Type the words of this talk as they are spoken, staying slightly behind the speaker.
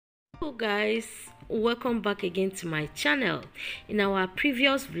Hello guys, welcome back again to my channel. In our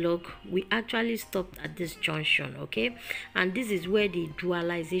previous vlog we actually stopped at this junction, okay, and this is where the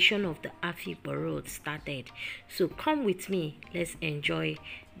dualization of the Afikpo road started. So come with me, let's enjoy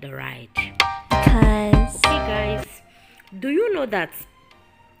the ride. Hey guys, do you know that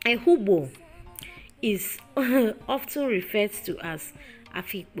Ehugbo is often referred to as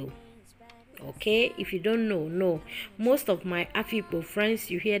Afikpo? Okay, if you don't know, no. Most of my Afikpo friends,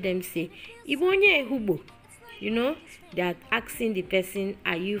 you hear them say Ebonyi Ehugbo. You know, they are asking the person,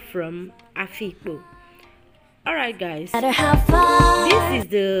 are you from Afikpo? Alright guys, this is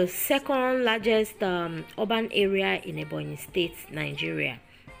the second largest urban area in Ebonyi State, Nigeria,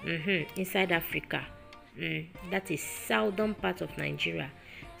 inside Africa. That is southern part of Nigeria,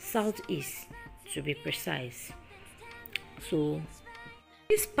 southeast to be precise. So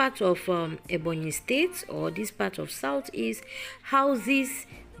this part of Ebonyi State, or this part of Southeast, houses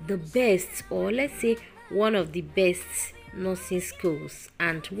the best, or let's say one of the best nursing schools,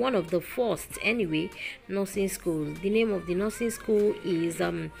 and one of the first anyway nursing schools. The name of the nursing school is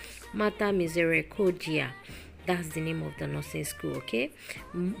Mater Misericordia. That's the name of the nursing school, okay,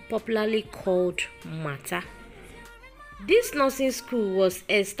 popularly called Mater. This nursing school was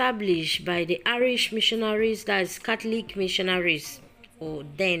established by the Irish missionaries, that is Catholic missionaries, or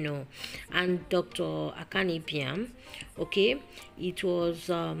Deno, and Dr. Akanipiam. Okay, it was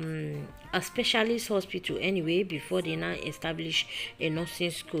a specialist hospital anyway before they now established a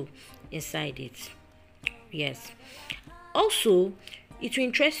nursing school inside it. Yes, also it will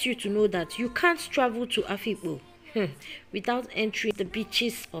interest you to know that you can't travel to Afikpo without entering the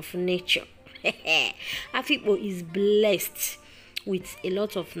beaches of nature. Afikpo is blessed with a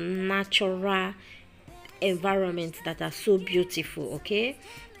lot of natural environments that are so beautiful, okay.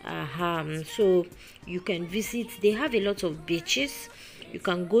 So you can visit, they have a lot of beaches. You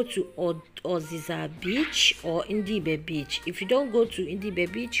can go to OZIZA beach or Ndibe beach. If you don't go to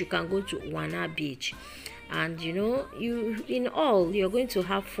Ndibe beach, you can go to Wana beach, and you know, you in all you're going to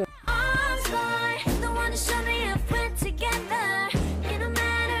have fun.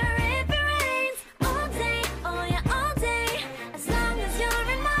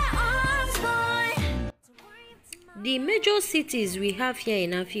 The major cities we have here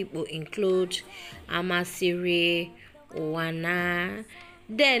in Afikpo include Amasiri, Wana.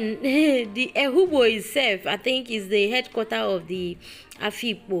 Then the Ehugbo itself, I think, is the headquarters of the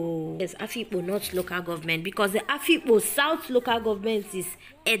Afikpo. Yes, Afikpo North local government, because the Afikpo South local government is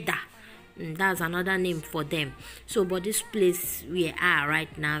Eda. That's another name for them. So, but this place we are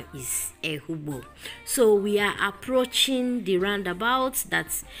right now is Ehugbo. So we are approaching the roundabout that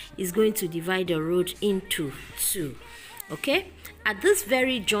is going to divide the road into two. Okay, at this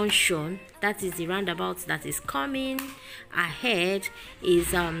very junction, that is the roundabout that is coming ahead,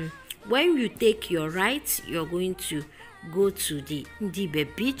 is when you take your right, you're going to go to the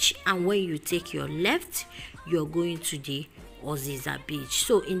Ndibe beach, and when you take your left, you're going to the OZIZA beach.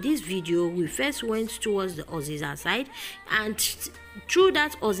 So in this video, we first went towards the OZIZA side, and through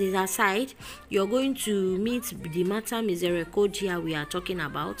that OZIZA side, you're going to meet the Mater Misericordia we are talking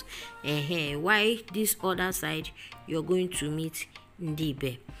about. Why this other side, you're going to meet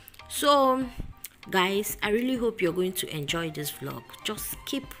Ndibe. So guys, I really hope you're going to enjoy this vlog. Just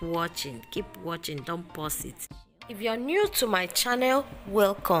keep watching, don't pause it. If you're new to my channel,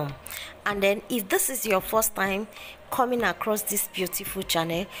 welcome. And then if this is your first time coming across this beautiful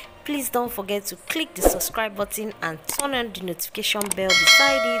channel, please don't forget to click the subscribe button and turn on the notification bell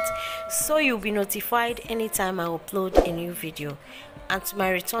beside it, so you'll be notified anytime I upload a new video. And to my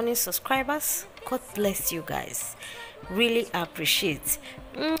returning subscribers, God bless you guys, really appreciate.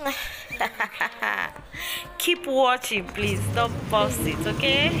 Keep watching, please don't pause it,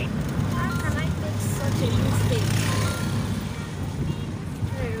 okay? How can I make such a mistake?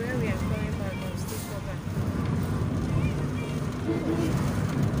 Where we are going back, I'll still go back.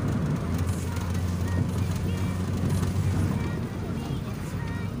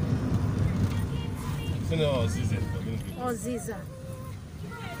 OZIZA.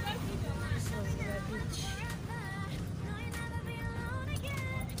 Beach.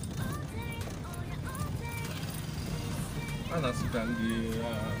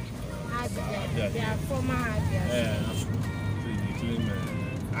 They are former Abias.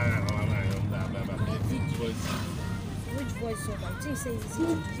 Which voice over? I think say it's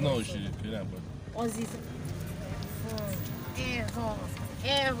no, she didn't. OZIZA.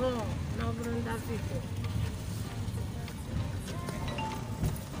 No, Brenda people.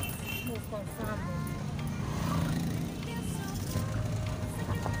 Confirm.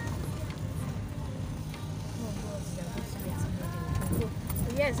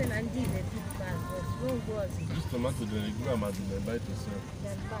 Yes, and these are big bags, but don't go as this tomato, they grow and they buy to sell.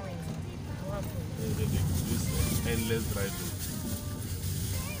 Then buy This endless driving.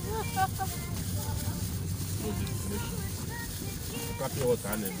 No destination. Copy what I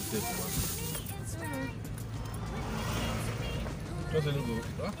need to take tomato. Just a little you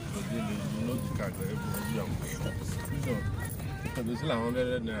know the car, everybody. There's still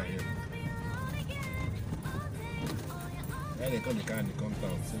 100 naira here. Then they come the car and they come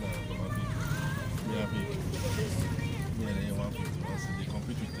down, see now from a big. Me a big. Me and they 150. They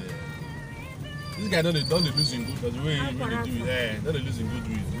compete with the. This guy don't lose in good because the way they do it, don't lose in good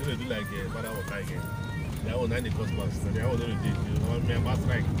ways. They do like father or tie again. They have 90 customers. They have only day. One member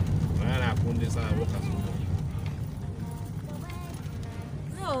strike. I put this and work as well.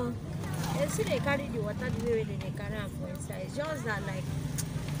 No, they see they carry the water the way they carry them for inside. It's just that like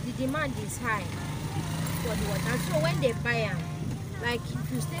the demand is high for the water. So when they buy them, like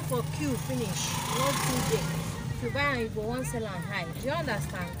if you stay for queue finish, not 2 days. If you buy them, you go one sell and high. Do you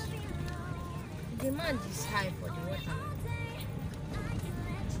understand? The demand is high for the water.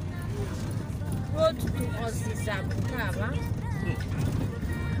 Road to OZIZA AND NDIBE.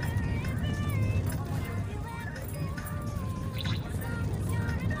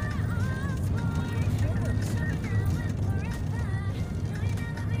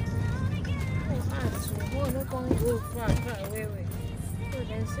 Go far away. So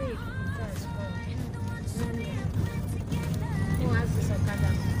then say it has gone. Who has this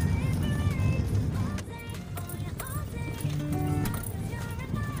Okada?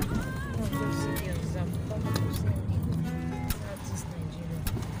 Go see the example. Come to see that's this Nigeria.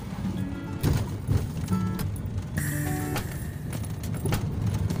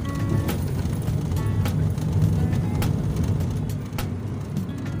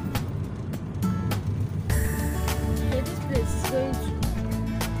 Going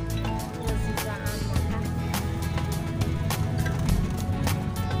to OZIZA AND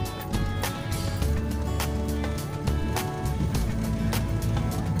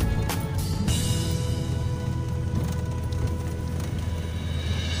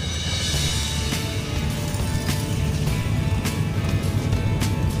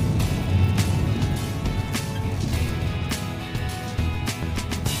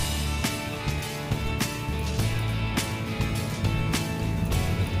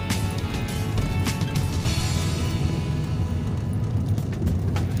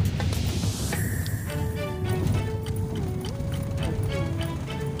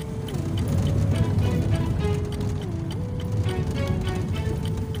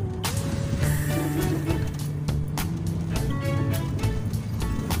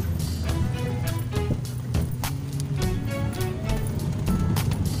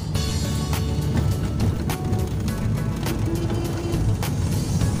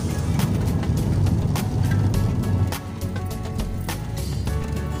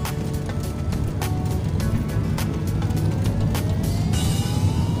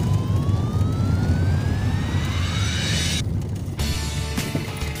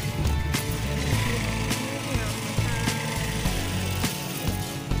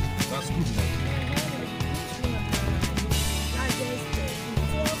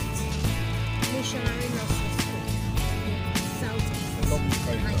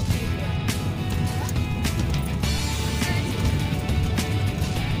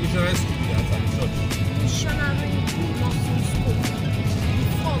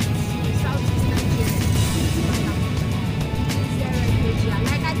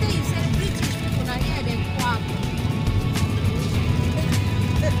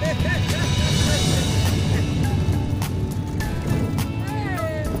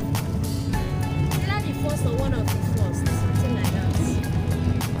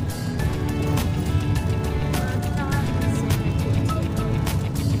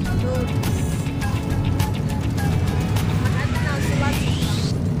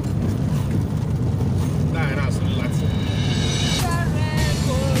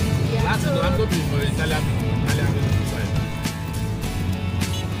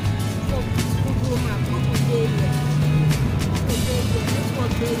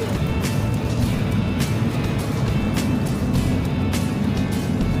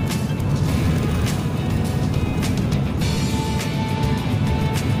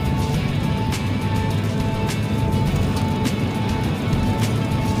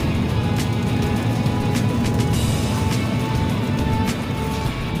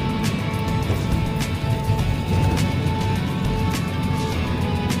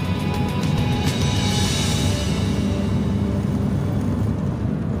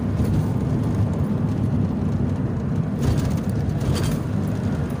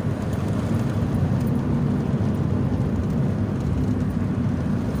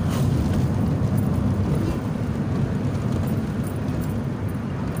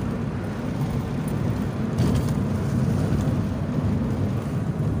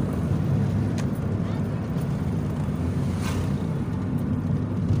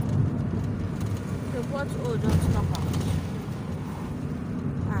Oh, don't stop her.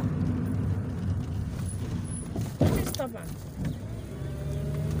 Ah. Let me stop her.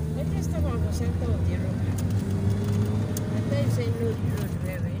 Let me stop her for center of the road. I tell you say know the road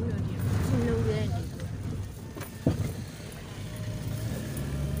very well. You know the road. You know where they go.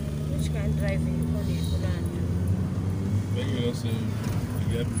 Which kind of driving you call it? Maybe you don't say you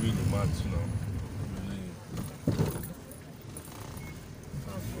get really the match now.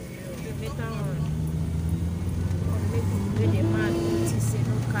 The better one. Make people the man notice say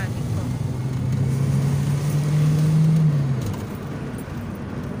no car dey come.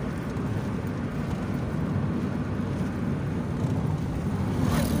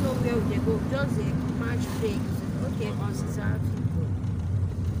 I don't know where they go. Just a match break. Okay, OZIZA Afikpo.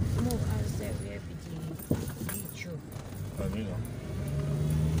 Move as there where be the beach. I mean,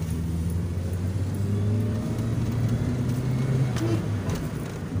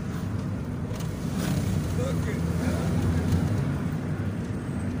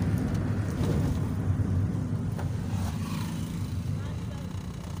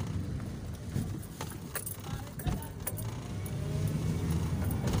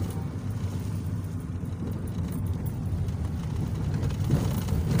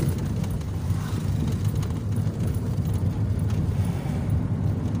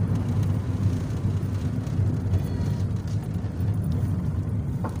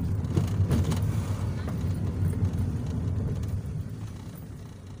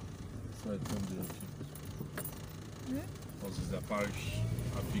 OZIZA parish,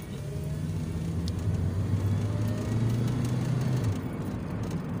 Afikpo.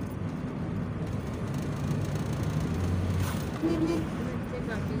 Take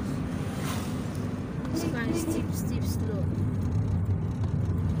up this kind steep slope.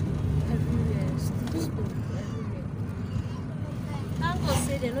 Everywhere, steep slope, everywhere. Thank God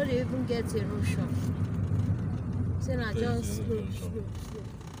say they know they even get erosion. Say na just slope.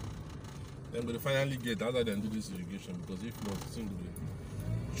 Then we finally get other than do this irrigation because if not, it's going to be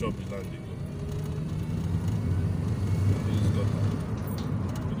chop the land they go. This gutter.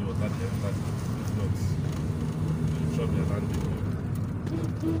 With the water there, if not, they chop the land they go.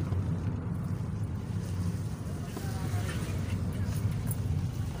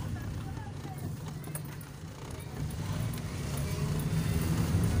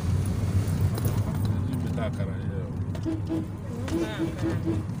 You better akara here.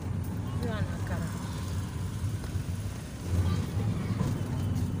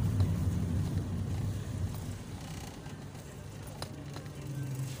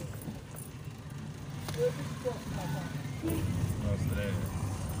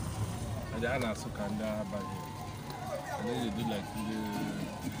 And they are not so kind of and then they do like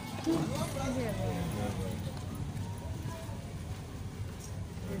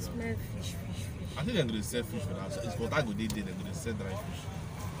They smell fish. I think they're going to sell fish for that. It's for that good day, they're going to sell dry fish.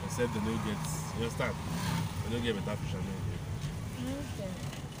 Except they don't get, you understand? They don't get better fish and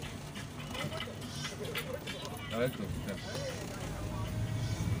I like to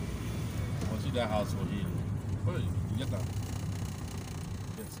see that house for you. Oh, you get that?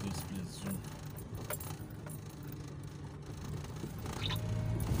 Get those places soon.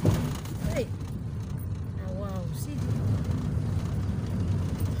 Hey! Oh, wow, see?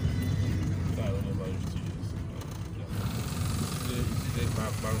 I don't know about you. See,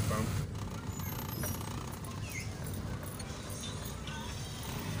 bam.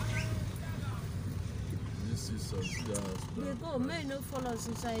 This is some gas. They go, may no follow us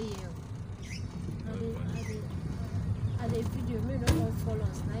inside here. At the video, may no one follow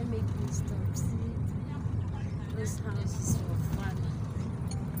us. Now I make this stop. See? Those houses for fun.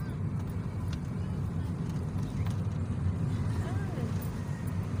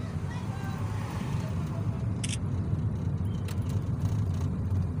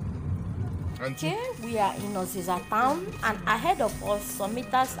 Okay, we are in OZIZA town, and ahead of us, some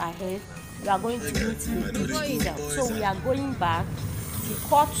meters ahead, we are going to meet the big hotel. So we are going back to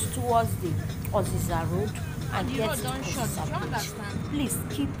cut towards the OZIZA road and get to OZIZA beach. Please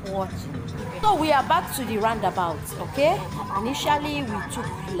keep watching. So we are back to the roundabout. Okay, initially we took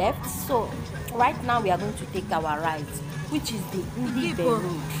left, so right now we are going to take our right, which is the Ndibe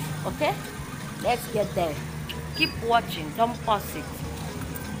road. Okay, let's get there. Keep watching, don't pause it.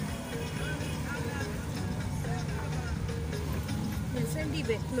 Send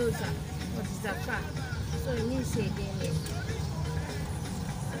it closer. What is the car? So it means again.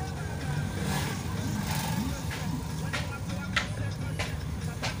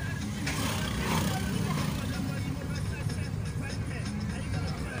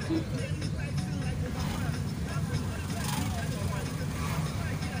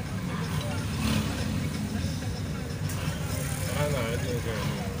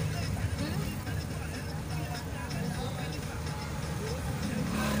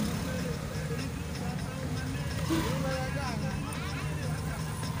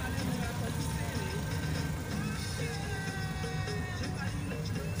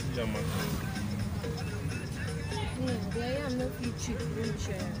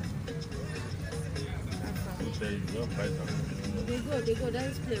 Tell you, don't fight them. They go.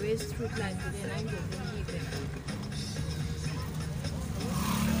 That's play with street light today. And I'm going to leave it.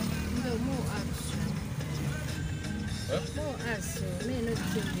 No, more ads. Huh? More ads. Me not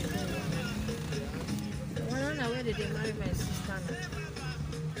kill the one. One where did they marry my sister now?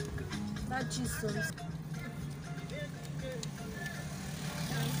 That Jesus.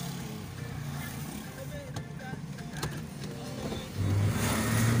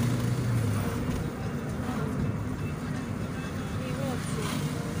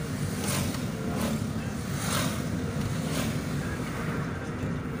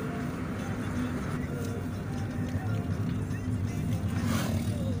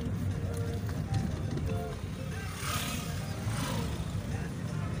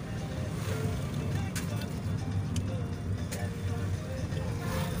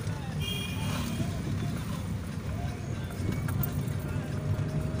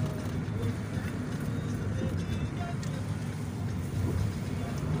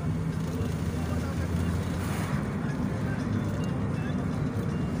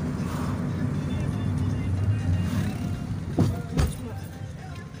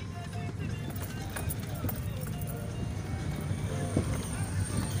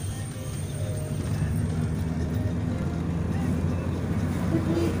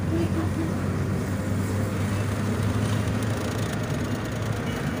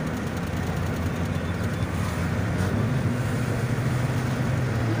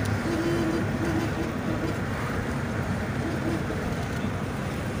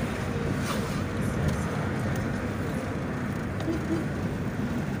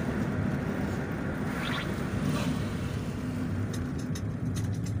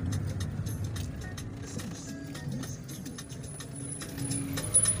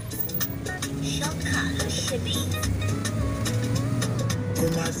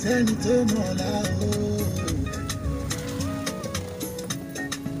 Sẹ́ni tó mọ̀ ọ́la o.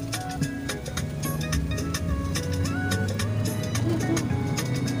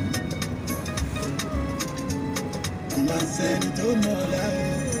 Kò má sẹ́ni tó mọ̀ ọ́la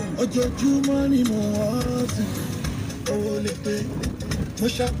o. Ojoojúmọ́ ni mo wọ́n sí. Owó lè pé. Mo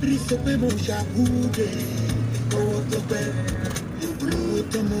ṣàpírí sọ pé mo ṣàkúdé. Owó tó pẹ́. Olówó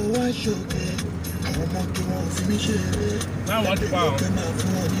tó mo wá ṣòkè. Àwọn ọmọ tó wọ́n fi mí ṣeré. Now what Lọ́kẹ́ máa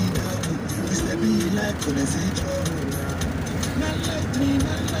fún ọ ní ìdáàbò. Ìṣẹ́ bí láìpẹ́ kò lè sí ìjọ́rò. Man like me,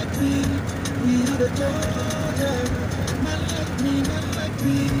 we know the total. Man like me,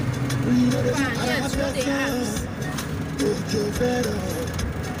 we know the total. Ojo Vero,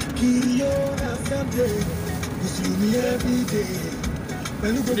 Kirio Asante, Musumi every day.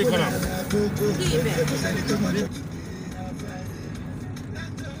 Pẹ̀lú gbogbo ara gbogbo, ẹ̀kọ́ sẹ́ni tó mọ̀ ní.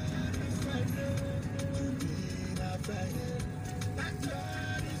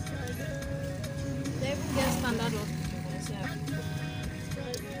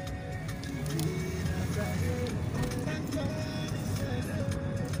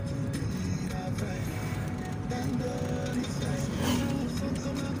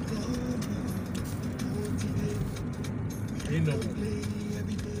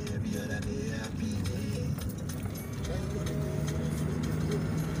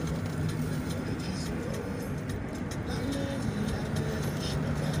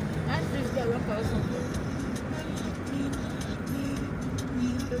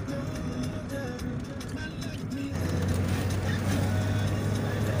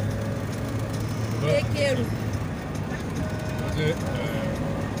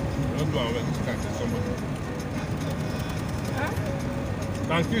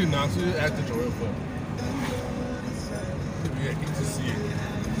 Thank you, Nancy. I have to join you for. Yeah, good to see you.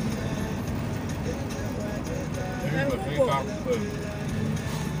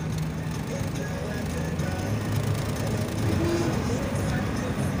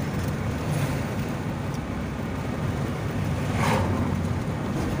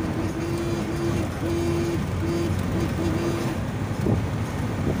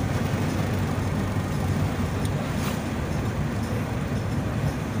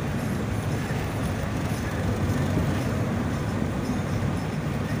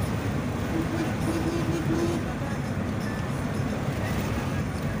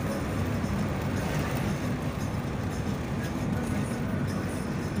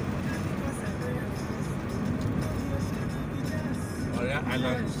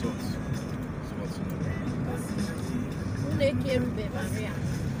 Island resort.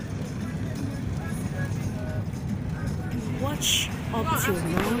 Watch up till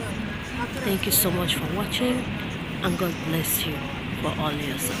now. Thank you so much for watching. and God bless you for all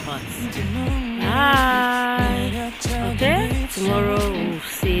your support. Bye. Okay, tomorrow we'll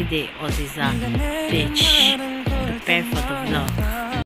see the OZIZA beach. Prepare for the vlog.